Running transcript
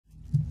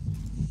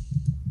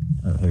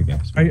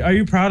Okay. Are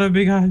you proud of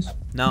me, guys?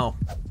 No.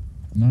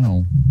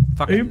 No.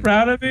 Fucking, Are you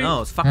proud of me?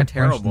 No, it's fucking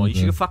terrible. You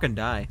should fucking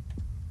die.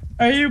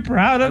 Are you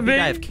proud of me?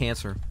 I have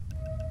cancer.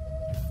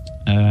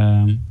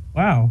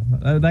 Wow,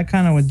 that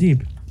kind of went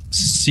deep.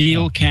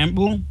 Seal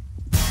Campbell?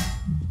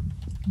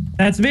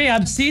 That's me.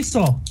 I'm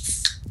Cecil.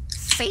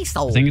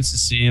 Cecil. I think it's a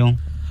seal.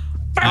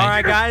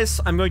 Alright, guys.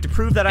 I'm going to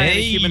prove that I am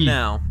a human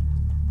now.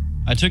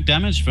 I took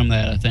damage from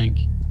that, I think.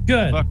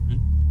 Good. Fuck.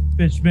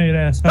 Bitch made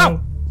ass. Oh!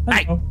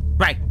 Hey!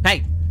 Right.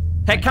 Hey!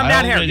 Hey, come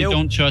down here, you!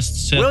 Don't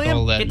trust Seth William,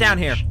 all that get down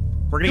here.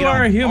 We're gonna You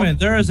are a human.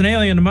 There is an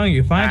alien among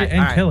you. Find it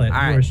and kill it. You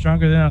are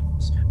stronger than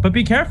others. But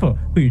be careful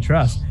who you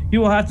trust. You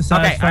will have to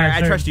satisfy. Okay,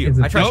 I trust you.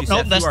 I trust you, Seth.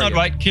 Nope, that's not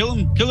right. Kill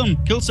him. Kill him.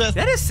 Kill Seth.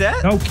 That is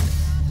Seth. Nope.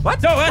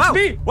 What? No, that's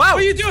me. Wow. What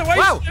are you doing? Why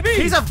are you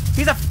He's a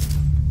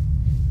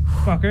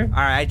fucker.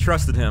 Alright, I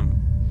trusted him.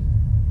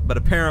 But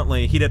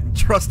apparently he didn't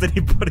trust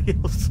anybody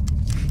else.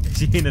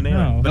 He ain't an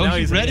alien. No,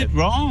 he read it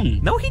wrong.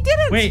 No, he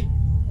didn't. Wait.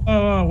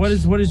 Oh, what?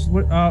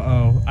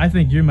 Uh-oh. I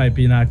think you might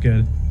be not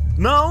good.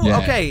 No, Yeah,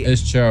 okay.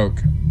 It's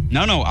choke.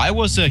 No, I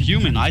was a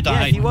human. I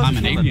died. he was I'm a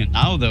an human. alien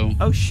now, though.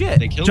 Oh shit.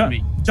 They killed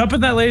me. Jump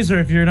in that laser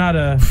if you're not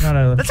a.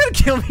 That's gonna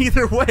kill me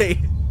either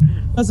way.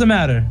 Doesn't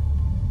matter.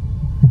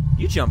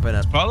 You jump in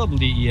it.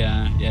 Probably,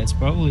 yeah, it's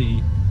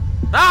probably.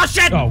 Oh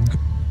shit! Oh.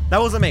 That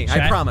wasn't me. I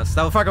Shit. promise.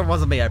 That fucking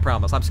wasn't me. I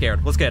promise. I'm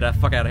scared. Let's get the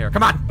fuck out of here.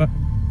 Come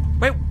on.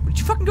 Wait, did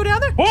you fucking go down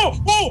there?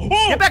 Oh!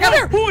 Get back up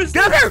here! Who is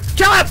Get up here!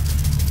 Kill him!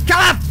 Kill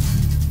him!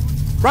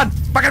 Run!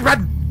 Fucking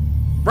run!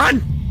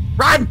 Run!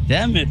 Run!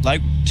 Damn it!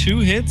 Like 2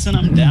 hits and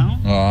I'm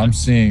down. Oh, I'm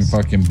seeing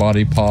fucking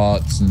body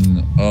parts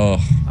and I'm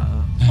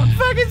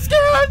fucking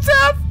scared,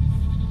 Seth!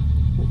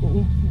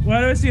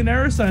 Why do I see an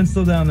error sign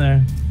still down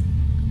there?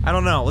 I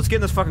don't know. Let's get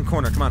in this fucking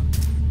corner. Come on.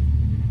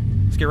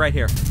 Let's get right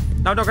here.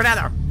 No, don't go down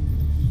there.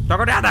 Don't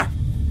go down there.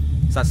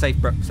 It's not safe,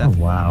 bro. Seth. Oh,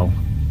 wow.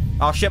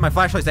 Oh shit, my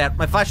flashlight's out.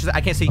 My flashlight's out.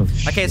 I can't see. Oh,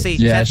 I can't see.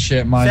 yeah, Seth,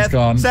 shit, mine's Seth,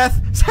 gone.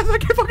 Seth, I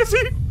can't fucking see.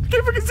 I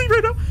can't fucking see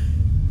right now.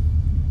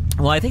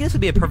 Well, I think this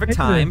would be a perfect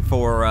time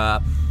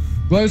for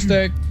glow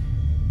stick.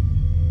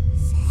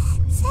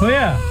 Oh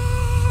yeah.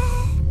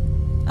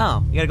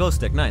 Oh, you got a glow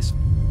stick. Nice.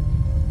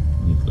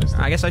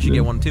 I guess I should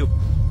get one too.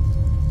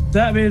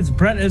 That means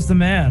Brett is the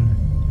man.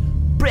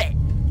 Brett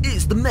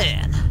is the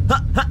man.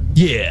 Huh, huh.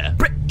 Yeah.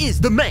 Brett is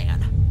the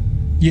man.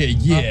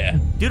 Yeah.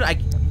 Dude,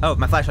 oh,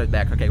 my flashlight's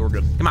back. Okay, we're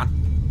good. Come on.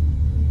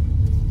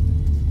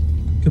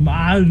 Come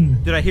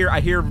on. Dude, I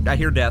hear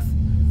death.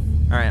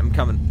 All right, I'm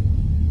coming.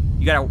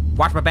 You gotta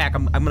watch my back.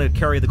 I'm gonna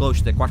carry the glow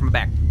stick. Watch my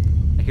back.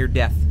 I hear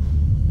death.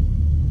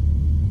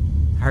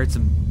 I heard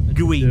some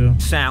gooey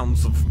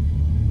sounds of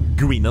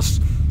gooiness.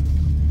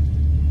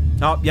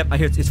 Oh, yep, I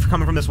hear it's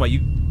coming from this way.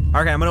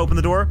 Okay, I'm gonna open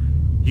the door.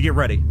 You get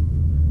ready.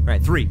 All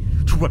right, 3,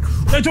 2, 1.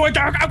 Go.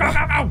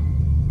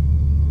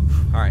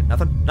 All right,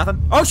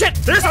 nothing. Oh shit!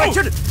 There's something!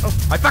 Shoot it! Oh,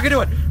 I fucking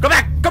do it! Go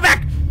back! Go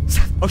back!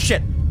 Seth. Oh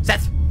shit!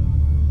 Seth.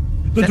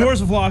 The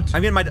doors are locked.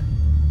 I'm in my.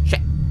 Shit.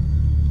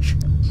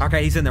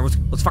 Okay, he's in there.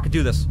 Let's fucking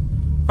do this.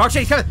 Oh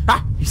shit! He's coming!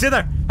 Ah! He's in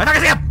there! I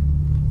fucking see him!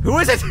 Who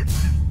is it?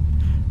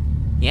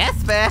 Yes,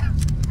 fair.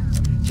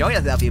 Show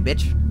yourself, you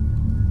bitch.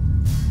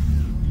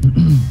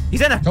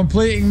 He's in there.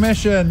 Completing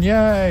mission!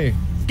 Yay!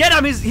 Get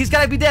him! He's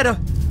gotta be dead.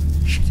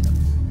 Shit.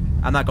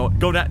 I'm not going.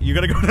 Go down. You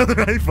gotta go down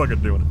there. I ain't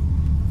fucking doing it.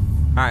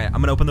 All right,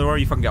 I'm gonna open the door.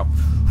 You fucking go. All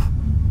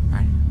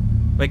right.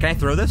 Wait, can I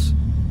throw this?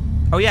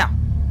 Oh yeah.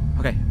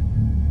 Okay.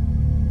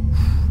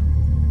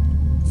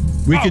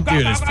 We can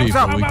do this,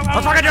 people.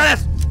 Let's fucking do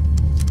this.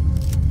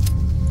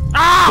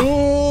 Ah!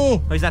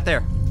 Oh! Oh, he's not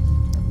there.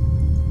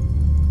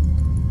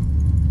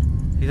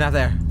 He's not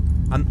there.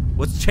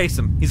 Let's chase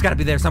him. He's gotta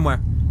be there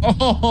somewhere.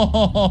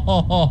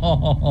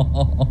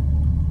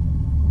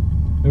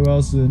 Who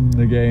else in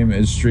the game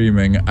is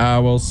streaming?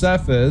 Well,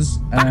 Seth is,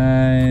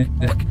 and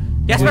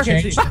Jesper.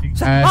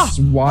 asked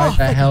why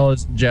the hell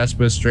is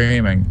Jesper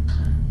streaming?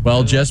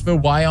 Well, Jesper,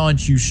 why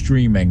aren't you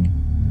streaming?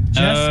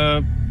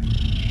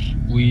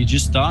 We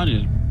just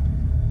started.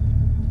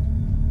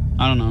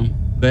 I don't know.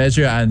 There's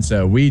your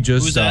answer. We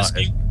just started.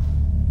 Asking?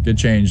 Good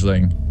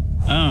changeling.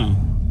 Oh.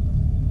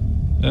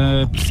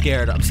 I'm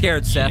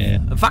scared, Seth. Yeah.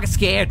 I'm fucking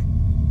scared.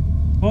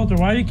 Walter,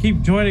 why do you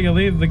keep joining and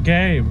leaving the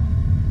game?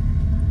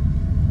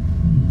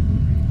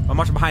 I'm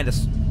watching behind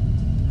us.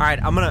 All right,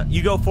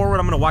 you go forward.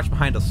 I'm gonna watch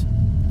behind us.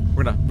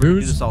 We're gonna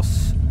do this all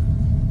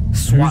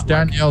Who's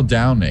Danielle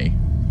Downey?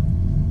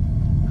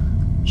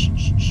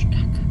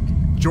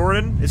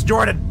 Jordan. It's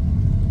Jordan.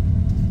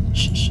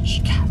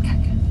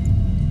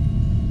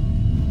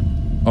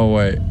 Oh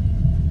wait.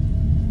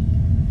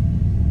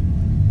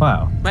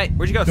 Wow. Wait,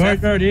 where'd you go,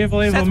 Seth? George,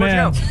 evil Seth,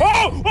 man. where'd you go?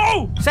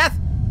 Oh! Seth!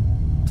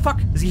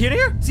 Fuck, is he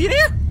here? Is he in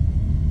here?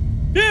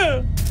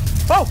 Yeah!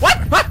 Oh,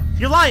 what?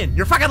 You're lying.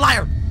 You're a fucking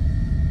liar.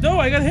 No,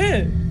 I got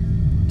hit.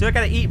 Dude, I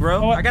gotta eat,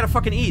 bro. I gotta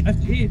fucking eat. I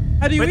have to eat.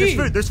 How do you Wait, eat? there's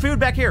food. There's food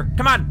back here.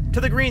 Come on, to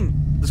the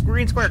green. This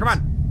green square, come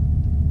on.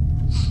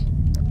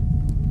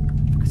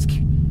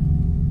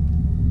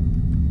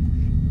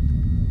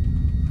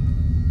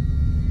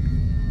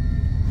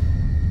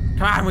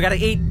 Come on, we gotta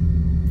eat.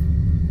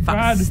 Fuck,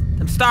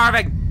 I'm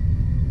starving.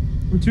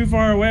 We're too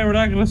far away. We're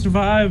not gonna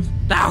survive.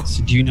 No.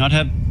 So do you not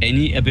have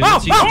any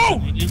ability?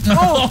 Oh,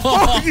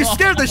 you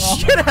scared the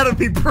shit out of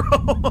me, bro.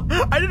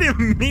 I didn't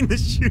even mean to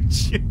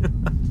shoot you.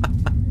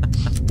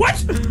 What?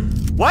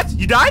 What?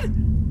 You died?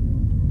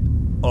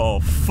 Oh,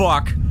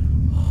 fuck.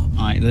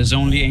 Alright, there's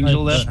only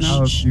Angel left now.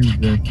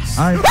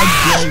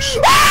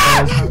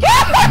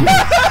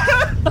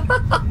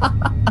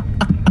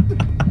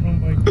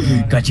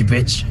 Got you,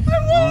 bitch.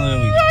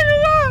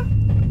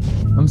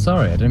 I'm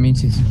sorry, I don't mean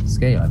to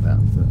scare you like that,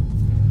 but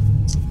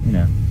you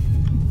know.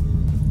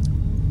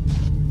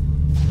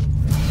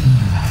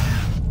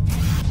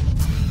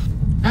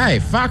 Hey,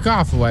 fuck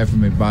off away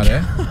from me, buddy.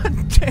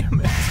 God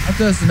damn it. I'm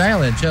just an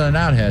alien chilling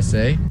out here,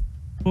 see?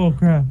 Oh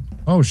crap.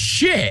 Oh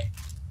shit!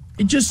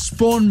 It just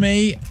spawned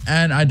me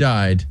and I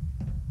died.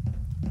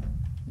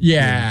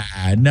 Yeah,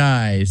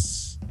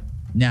 nice.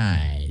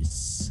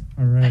 Nice.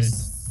 Alright.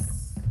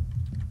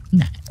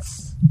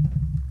 Nice.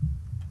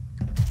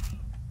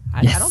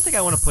 I don't think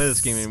I want to play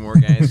this game anymore,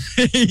 guys.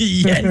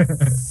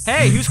 Yes.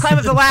 Hey, who's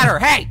climbing the ladder?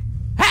 Hey!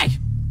 Hey!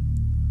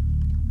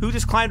 Who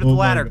just climbed up the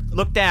ladder?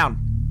 Look down.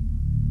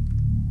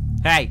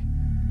 Hey.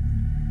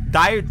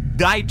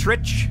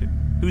 Dietrich?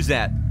 Who's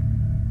that?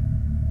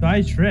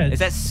 Dietrich? Is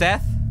that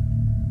Seth?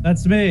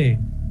 That's me.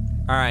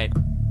 Alright.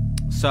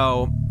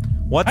 So,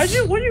 what's...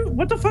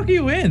 What the fuck are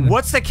you in?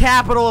 What's the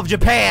capital of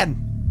Japan?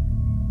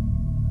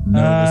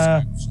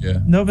 Nova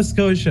Scotia. Nova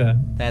Scotia.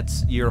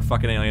 You're a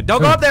fucking alien.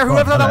 Don't go up there,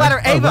 whoever's on the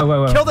ladder.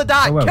 Ava, kill the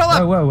dot. Kill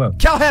him.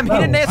 Kill him. He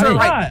didn't answer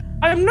right.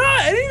 I'm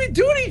not. I didn't even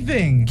do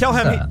anything. Kill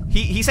him.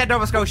 He said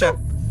Nova Scotia.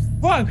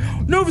 Fuck.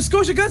 Nova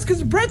Scotia, guys,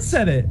 because Brett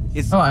said it.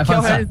 Kill him.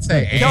 Kill him.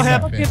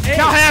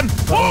 Kill him.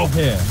 Oh,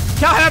 here.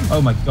 Kill him.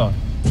 Oh my god.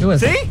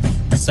 See?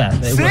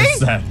 Seth. It was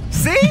Seth.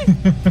 See?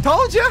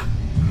 Told you.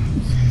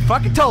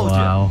 Fucking told you.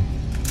 Wow.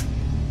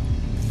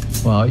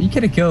 Wow, you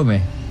could have killed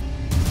me.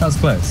 That was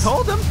close.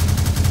 Told him.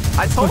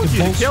 I told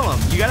you to kill him.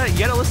 You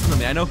gotta listen to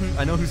me. I know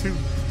who's who.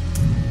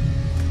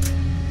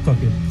 Fuck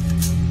it.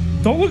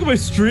 Don't look at my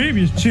stream,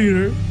 you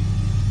cheater.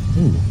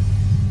 Ooh.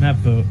 Map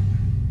vote.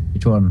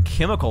 Which one?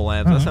 Chemical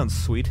labs. That sounds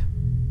sweet.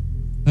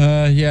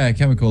 Yeah,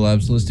 chemical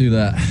labs. Let's do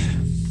that.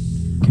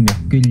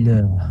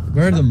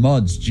 Where are the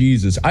mods?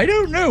 Jesus. I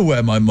don't know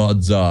where my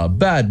mods are.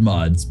 Bad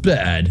mods.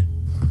 Bad.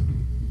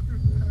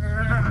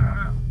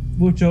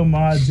 Mucho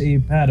mods e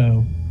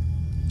pato.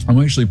 I'm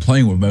actually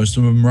playing with most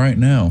of them right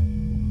now.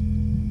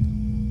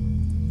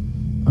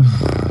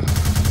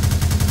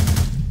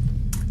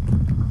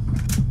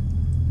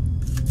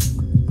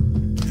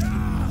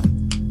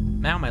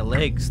 Now my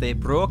legs, they're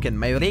broken.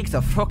 My legs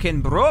are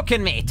fucking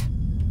broken, mate.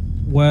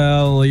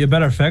 Well, you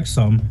better fix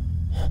them.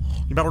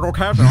 You better go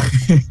camping.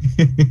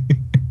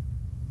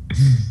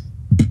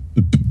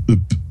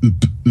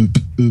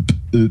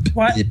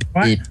 What?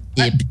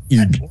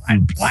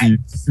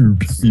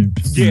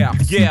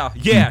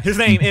 Yeah. His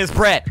name is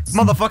Brett.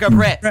 Motherfucker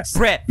Brett.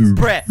 Brett.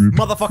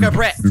 Motherfucker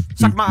Brett.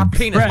 Suck my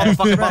penis,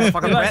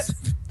 motherfucker Brett.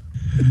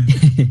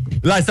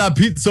 Like that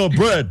pizza,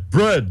 bread.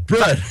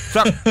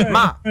 Suck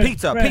my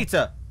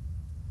pizza.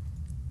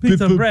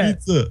 Pizza,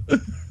 bread.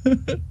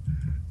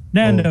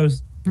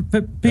 Nando's.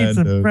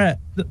 Pizza, bread.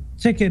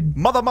 Chicken.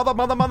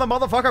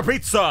 Motherfucker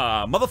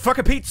pizza.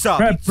 Motherfucker pizza.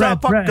 Bread.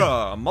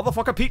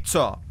 Motherfucker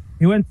pizza.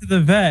 He went to the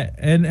vet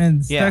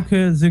and stuck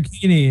his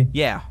zucchini.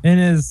 Yeah. In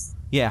his.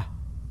 Yeah.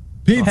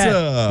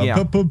 Pizza.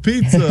 Yeah.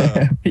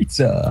 Pizza.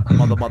 Pizza.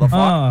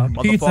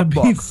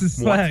 Motherfucker. Pizza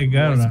swag.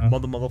 I don't know.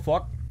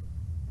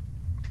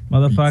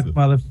 Motherfucker.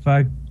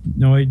 Motherfuck.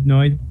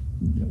 Noid.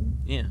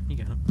 Yeah, you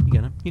got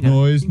him.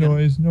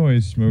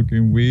 Noise.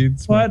 Smoking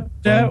weed. What?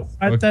 The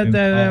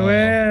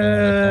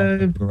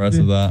rest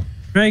of that.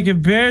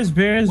 Drinking beers.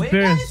 Will you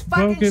guys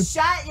fucking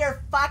shut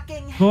your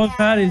fucking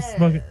heads?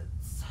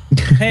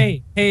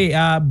 Hey,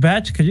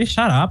 Batch, could you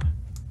shut up?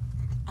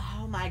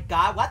 Oh my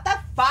god, what the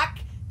fuck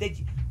did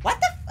you... What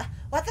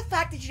the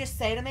fuck did you just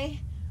say to me?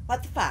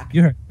 What the fuck?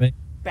 You heard me.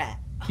 Brett.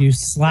 You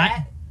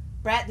slut.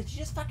 Brett, did you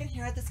just fucking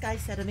hear what this guy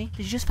said to me?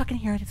 Did you just fucking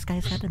hear what this guy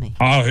said to me?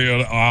 I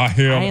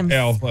heard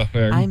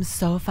everything. I'm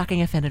so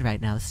fucking offended right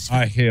now.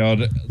 I heard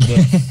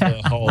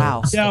the whole...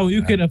 Wow. Yo,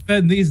 you can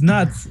offend these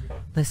nuts.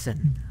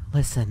 Listen,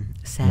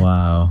 Seth.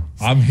 Wow.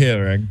 I'm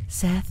hearing.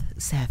 Seth,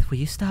 will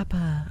you stop,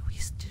 will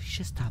you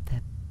just stop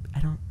that?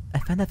 I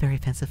find that very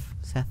offensive,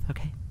 Seth,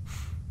 okay?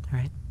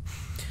 Alright.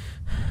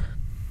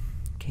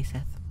 Okay,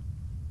 Seth.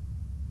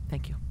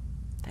 Thank you.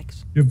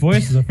 Thanks. Your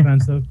voice is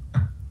offensive.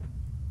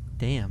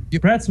 Damn.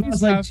 Brett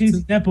smells like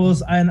cheesy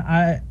nipples, and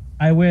I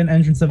win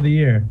entrance of the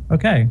year.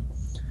 Okay.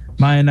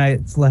 My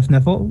night's left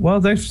nipple.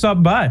 Well, thanks for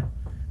stopping by.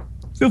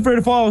 Feel free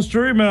to follow the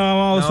stream and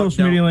all the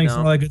social media links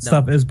and all that good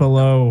stuff is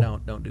below.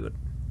 Don't do it.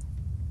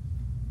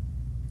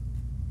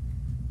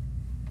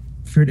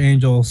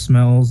 FearedAngel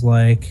smells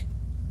like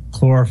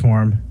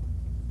chloroform.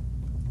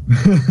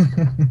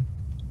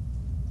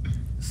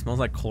 Smells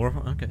like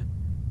chloroform? Okay.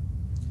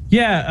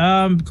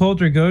 Yeah,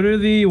 Coulter, go to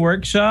the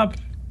workshop.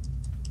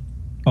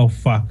 Oh,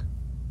 fuck.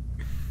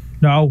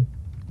 No.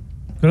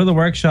 Go to the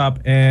workshop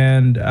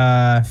and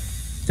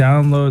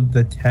download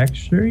the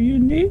texture you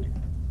need.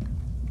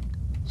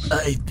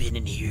 I've been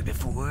in here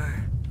before.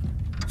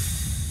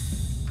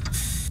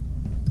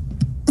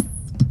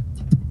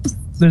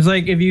 There's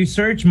like, if you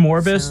search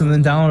Morbus and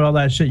then download all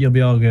that shit, you'll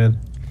be all good.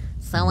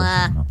 So,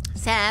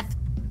 Seth,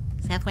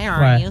 where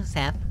are What? you,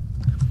 Seth?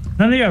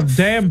 None of your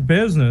damn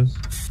business.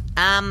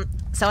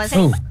 So is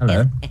Oh, anybody,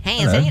 hello. hey,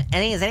 Hello.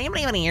 is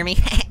anybody gonna hear me?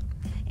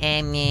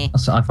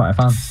 So I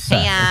found Seth.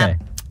 Hey,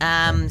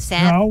 Okay.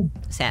 Seth. No.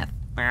 Seth,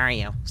 where are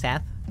you,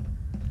 Seth?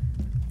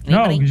 No,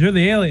 Anybody? because you're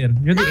the alien.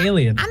 You're the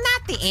alien. I'm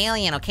not the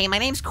alien, okay? My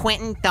name's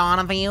Quentin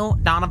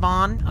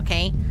Donovan,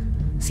 okay?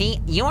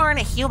 See, you aren't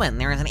a human.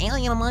 There is an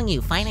alien among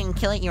you. Find it and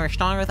kill it. You are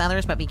stronger with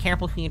others, but be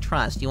careful who you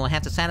trust. You will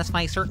have to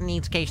satisfy certain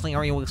needs occasionally,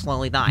 or you will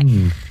slowly die.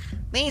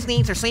 These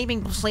needs are sleeping,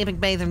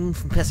 bathing, and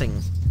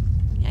pissing.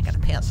 Yeah, I gotta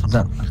piss. Is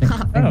that, I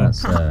think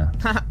that's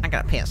I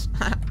gotta piss.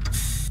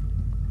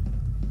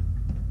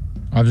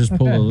 I've just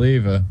pulled a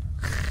lever.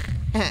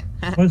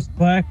 What's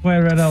black, white,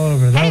 red all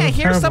over? That Hey, I was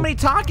hear terrible. somebody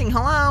talking.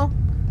 Hello?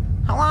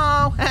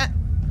 Hello?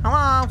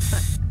 Hello?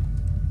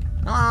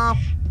 Hello?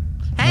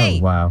 Hey!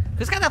 Oh, wow.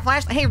 Who's got that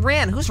flashlight? Hey,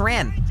 Ren. Who's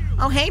Ren?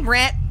 Oh, hey,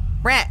 Brett.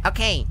 Brett,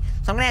 okay.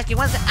 So I'm gonna ask you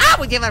what's the— Ah,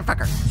 with you,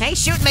 motherfucker. Hey,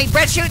 shoot me.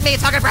 Brett, shoot me.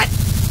 It's talking to Brett.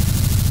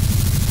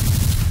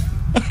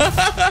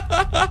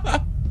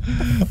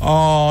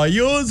 Oh,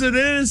 yours an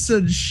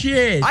innocent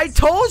shit. I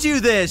told you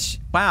this.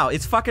 Wow,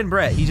 it's fucking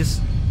Brett. He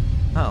just.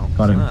 Oh.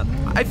 Got him. God.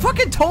 I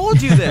fucking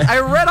told you this. I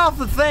read off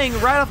the thing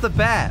right off the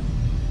bat.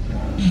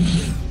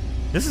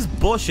 This is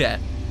bullshit.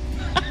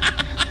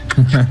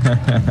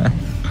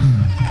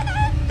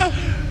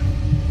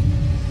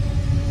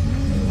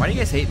 Why do you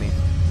guys hate me?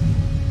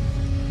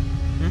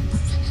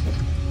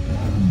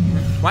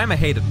 Why am I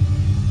hated?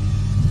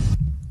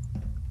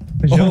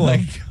 Oh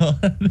my god,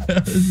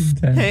 that was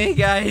intense. Hey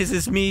guys,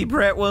 it's me,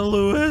 Brett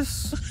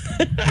Lewis.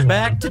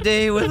 Back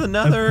today with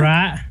another.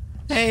 Brett.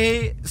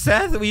 Hey,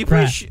 Seth, will you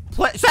Brett.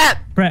 please Seth?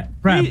 Brett.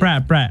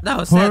 No,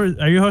 Who Seth.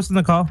 are you hosting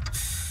the call?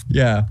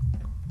 Yeah,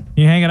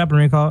 Can you hang it up and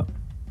recall it?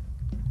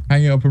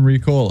 hang it up and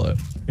recall it.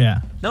 Yeah.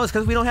 No, it's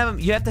because we don't have him.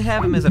 You have to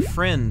have him as a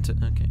friend.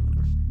 Okay,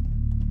 whatever.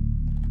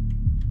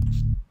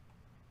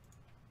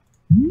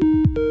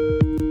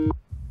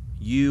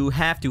 You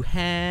have to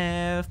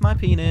have my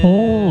penis.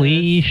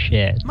 Holy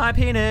shit. My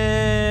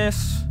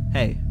penis.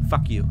 Hey,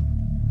 fuck you.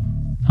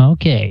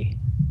 Okay.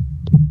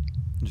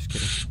 I'm just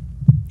kidding.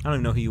 I don't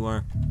even know who you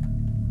are.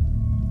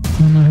 I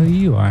don't know who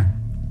you are.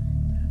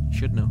 You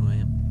should know who I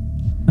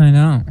am. I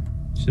know.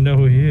 You should know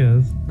who he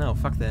is. No,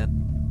 fuck that.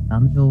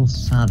 Samuel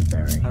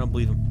Sadbury. I don't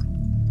believe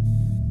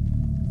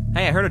him.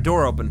 Hey, I heard a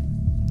door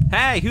open.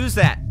 Hey, who's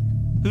that?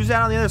 Who's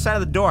that on the other side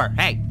of the door?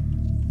 Hey.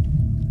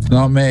 It's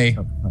not me.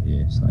 Oh, not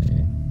you, it's not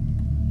you.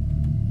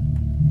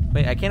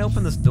 Wait, I can't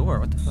open this door.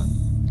 What the fuck?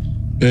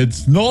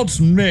 It's not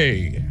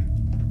me.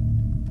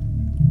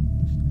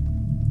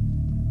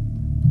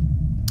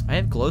 I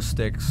have glow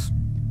sticks.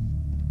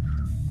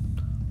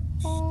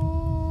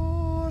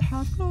 Oh, I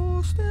have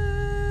glow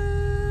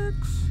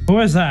sticks. Who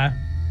is that?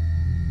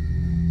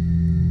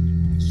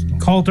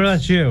 Coulter,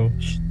 that's you.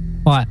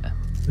 What?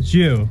 It's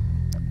you.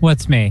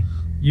 What's me?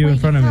 You in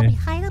front of me.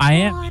 I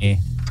am me.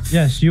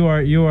 Yes, you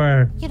are. You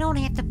are You don't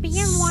have to be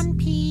in one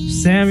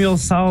piece. Samuel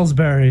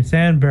Salisbury.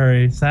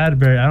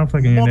 Sadbury. I don't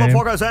fucking know your name.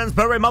 Motherfucker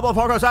Sainsbury,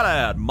 motherfucker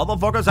salad,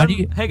 motherfucker How do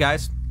you- Hey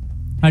guys,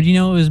 How do you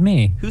know it was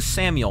me? who's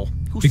Samuel?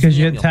 Who's Because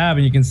you Samuel? hit tab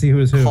and you can see who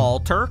is who.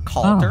 Coulter.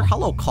 Oh.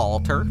 Hello,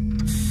 Coulter.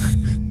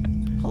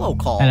 Hello,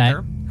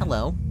 Coulter.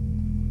 Hello.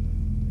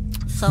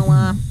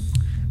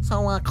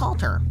 So,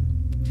 Coulter.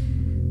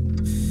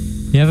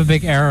 You have a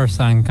big error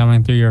sign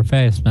coming through your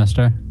face,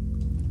 mister. I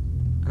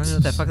don't know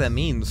what the fuck that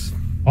means.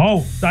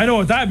 Oh, I know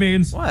what that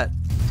means. What?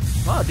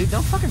 Oh, dude,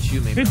 don't fucking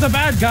shoot me. He's bro. the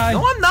bad guy.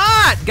 No, I'm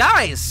not!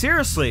 Guys,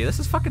 seriously, this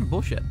is fucking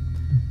bullshit.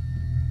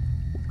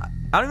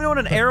 I don't even know what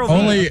an arrow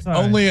means. that's all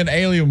right. Only an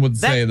alien would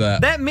say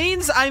that. That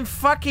means I'm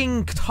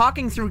fucking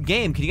talking through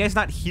game. Can you guys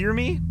not hear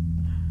me?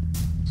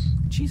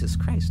 Jesus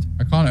Christ.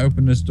 I can't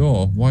open this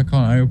door. Why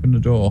can't I open the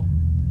door?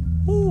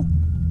 Ooh.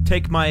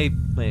 Take my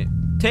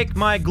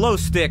glow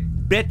stick,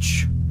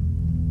 bitch.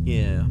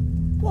 Yeah.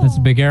 That's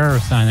a big error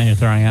sign that you're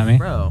throwing at me.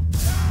 Bro.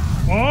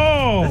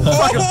 Oh.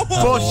 Fucking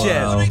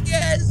bullshit. Wow.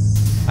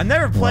 I'm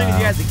never playing with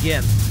you Wow. guys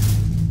again.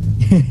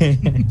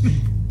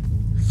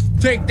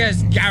 Take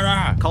this,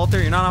 Gara!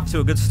 Coulter, you're not off to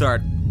a good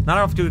start. Not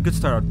off to a good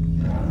start.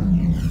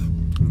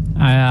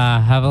 I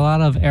have a lot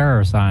of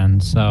error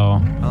signs,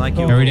 so I like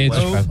you. every day it's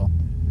a Whoa. struggle.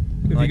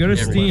 If you go to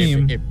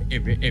Steam,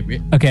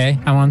 Okay,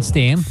 I'm on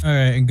Steam. all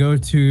right, and go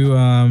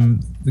to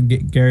the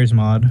Gary's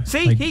mod.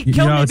 See, Like, he you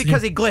killed know me it's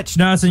because in- he glitched.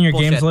 No, it's in your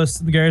Bullshit. games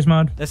list. The Gary's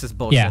mod. This is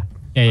bullshit.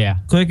 Yeah.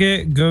 Click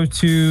it. Go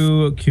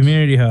to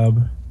Community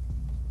Hub.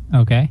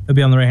 Okay. It'll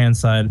be on the right hand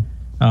side.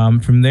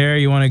 From there,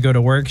 you want to go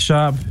to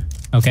Workshop.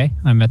 Okay,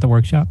 I'm at the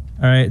workshop.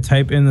 All right,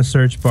 type in the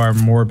search bar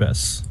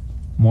Morbus.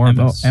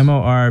 Morbus.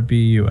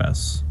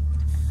 Morbus.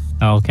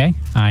 Okay,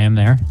 I am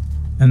there.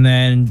 And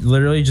then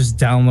literally just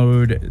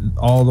download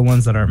all the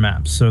ones that are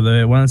maps. So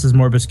the one that says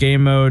Morbus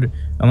game mode,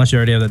 unless you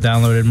already have that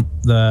downloaded,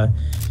 the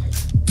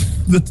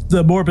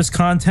the Morbus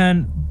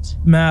content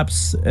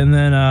maps, and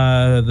then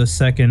the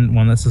second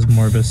one that says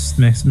Morbus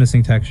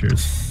missing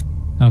textures.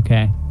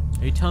 Okay.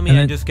 Are you telling me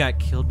I just got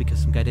killed because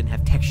some guy didn't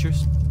have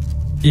textures?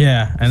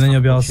 Yeah, and then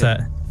you'll be all set.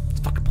 It's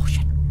fucking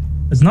bullshit.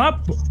 It's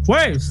not.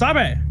 Wait, stop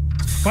it!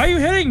 Why are you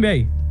hitting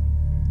me?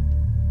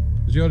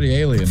 Because you're the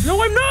alien.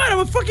 No, I'm not. I'm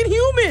a fucking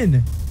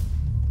human.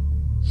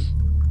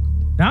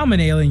 Now I'm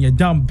an alien, you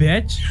dumb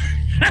bitch.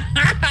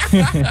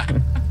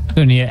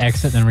 So need to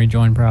exit and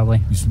rejoin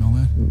probably. You smell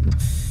that?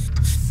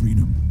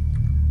 Freedom.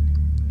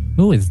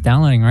 Ooh, it's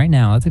downloading right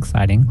now. That's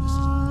exciting.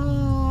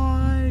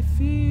 I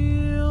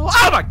feel.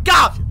 Oh my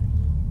god!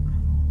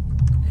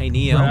 Hey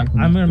Neo. Brett,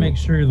 I'm gonna make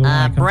sure you're the one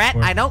that comes Brett,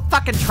 forward. I don't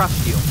fucking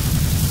trust you.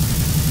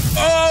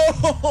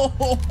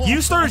 Oh!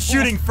 You started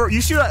shooting for.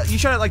 You shot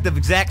at like the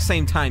exact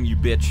same time, you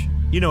bitch.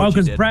 You know what you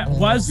because did. Brett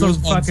was He the was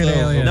fucking on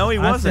alien. No, he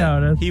I see how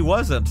it wasn't. is. He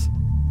wasn't.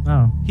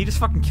 Oh. He just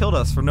fucking killed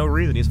us for no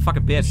reason. He's a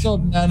fucking bitch. What's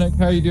up, Nanak?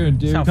 How you doing,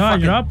 dude? Sound God,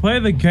 fucking- you're not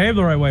playing the game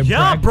the right way,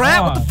 Yeah,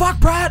 Brett. What the fuck,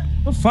 Brett?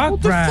 The fuck,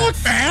 Brett?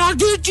 Fuck, man! I'll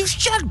get you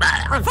shit,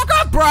 man! Fuck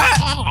off, Brett.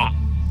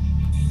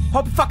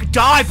 Hope you fucking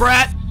die,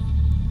 Brett.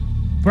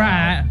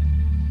 Brett.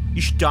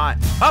 You should die.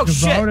 Oh You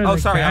shit. voted Oh,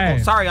 sorry, okay.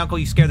 Uncle. Sorry, Uncle.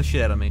 You scared the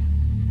shit out of me.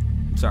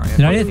 I'm sorry.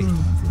 Did I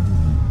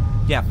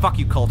Yeah, fuck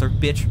you, Coulter,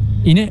 bitch.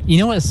 You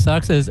know what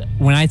sucks is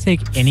when I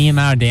take any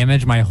amount of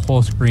damage, my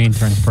whole screen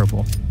turns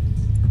purple.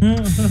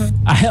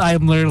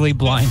 I'm literally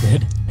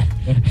blinded.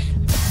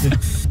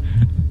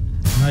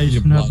 Now you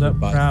shouldn't have that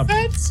crap.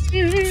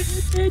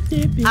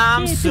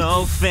 I'm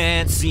so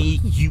fancy,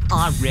 you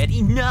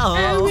already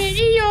know.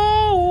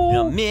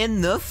 I'm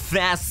in the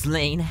fast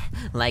lane,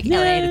 like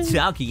LA to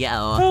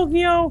Tokyo.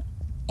 Tokyo.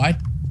 What?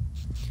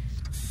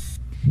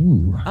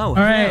 Ooh. Oh,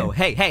 right. hello.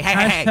 Hey.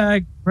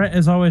 Hashtag Brett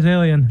is always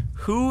alien.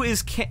 Who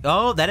is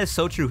Oh, that is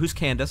so true. Who's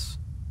Candace?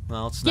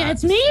 Well, it's not. Yeah,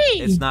 it's me.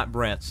 It's not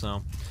Brett, so.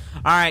 All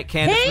right,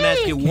 Candace, I'm going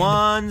to ask you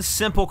one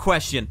simple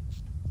question.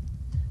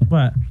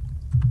 What?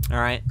 All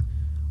right.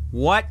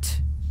 What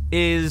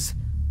is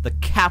the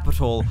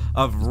capital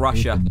of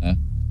Russia?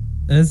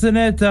 Isn't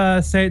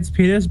it St.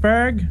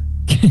 Petersburg?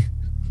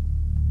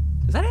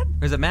 Is that it?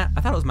 Or is it I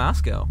thought it was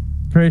Moscow.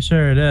 Pretty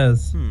sure it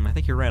is. I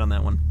think you're right on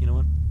that one. You know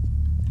what?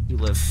 You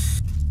live.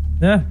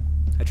 Yeah.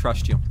 I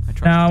trust you. I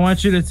trust Now I you.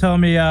 want you to tell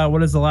me what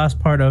does the last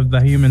part of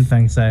the human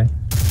thing say?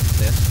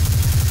 This.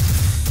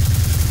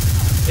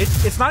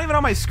 It's not even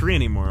on my screen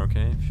anymore,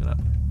 okay? Shut up.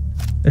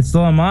 It's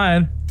still on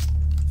mine.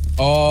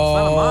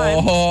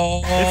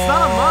 Oh, It's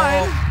not on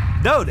mine.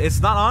 Dude,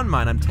 it's not on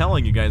mine. I'm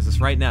telling you guys this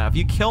right now. If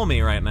you kill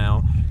me right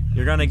now,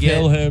 you're gonna get.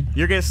 Kill him.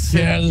 You're gonna.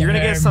 Kill You're gonna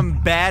get him.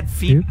 some bad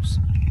feet. Oops.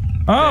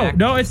 Oh Back.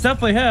 no, it's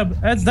definitely him.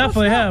 That's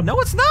definitely him. No,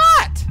 it's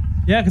not.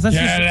 Yeah, because that's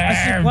Get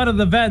just him. one of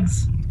the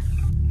vents.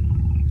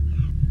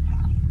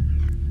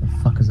 The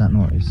fuck is that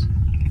noise?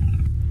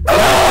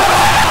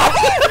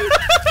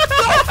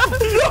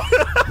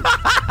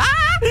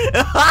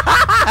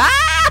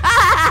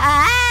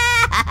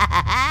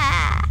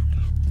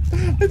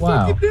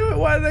 Wow. I knew it.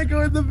 Why did I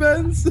go in the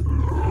vents?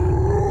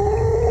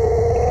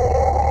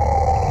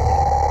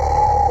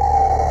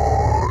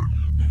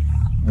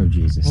 Oh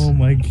Jesus. Oh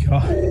my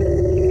god.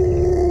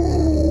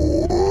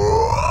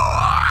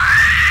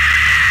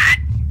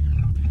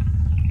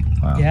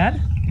 Wow. Dad?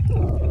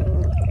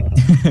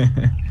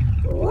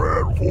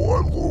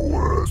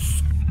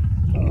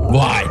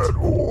 what?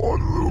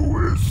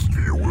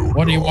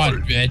 What do you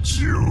want,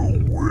 bitch?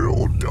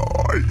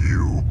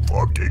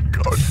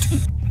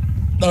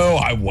 No,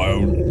 I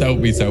won't.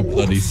 Don't be so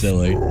bloody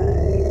silly. Look,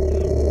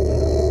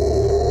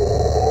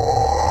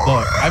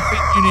 I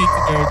think you need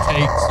to go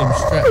take some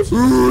steps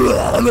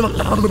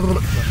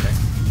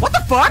What the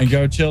fuck? and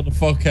go chill the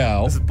fuck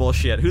out. This is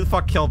bullshit. Who the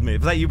fuck killed me?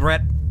 Was that you,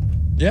 Brett?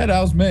 Yeah, that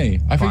was me.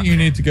 I think Fuck. you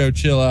need to go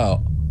chill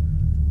out.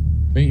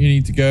 I think you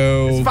need to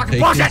go It's fucking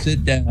take bullshit. a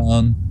sit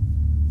down,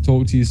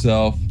 talk to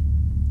yourself.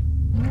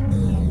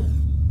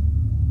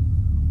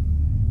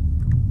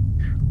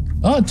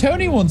 Oh,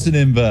 Tony wants an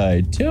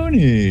invite.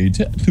 Tony.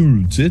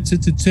 Tony.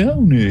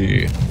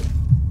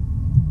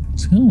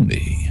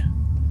 Tony.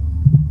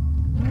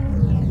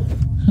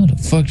 How the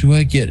fuck do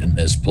I get in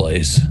this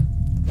place?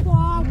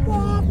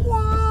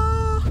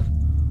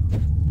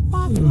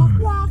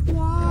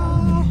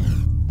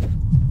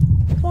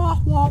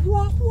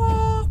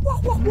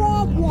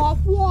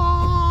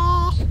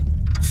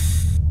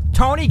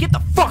 Tony, get the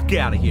fuck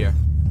out of here.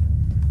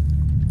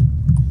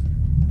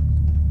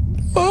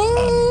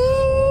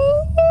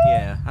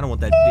 Yeah, I don't want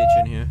that bitch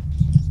in here.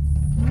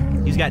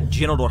 He's got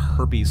genital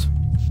herpes.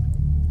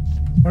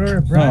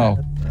 Whatever, Brett. Oh.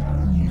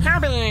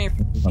 Herpes!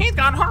 He's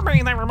got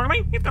herpes,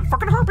 everybody! He's got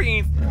fucking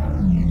herpes!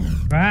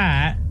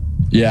 Brett.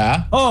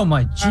 Yeah? Oh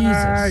my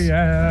Jesus.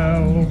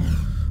 Yo.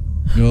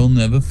 You'll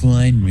never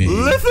find me.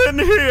 Listen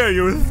here,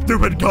 you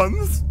stupid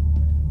guns.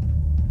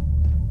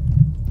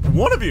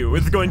 One of you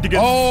is going to get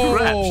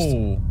scratched.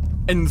 Oh!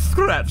 And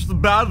scratched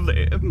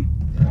badly.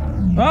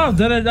 Oh,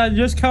 did I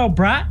just kill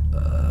Brett?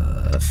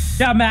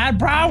 You mad,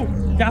 bro?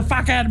 You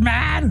fucking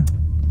mad?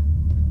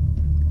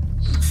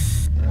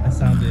 I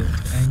sounded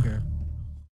angry.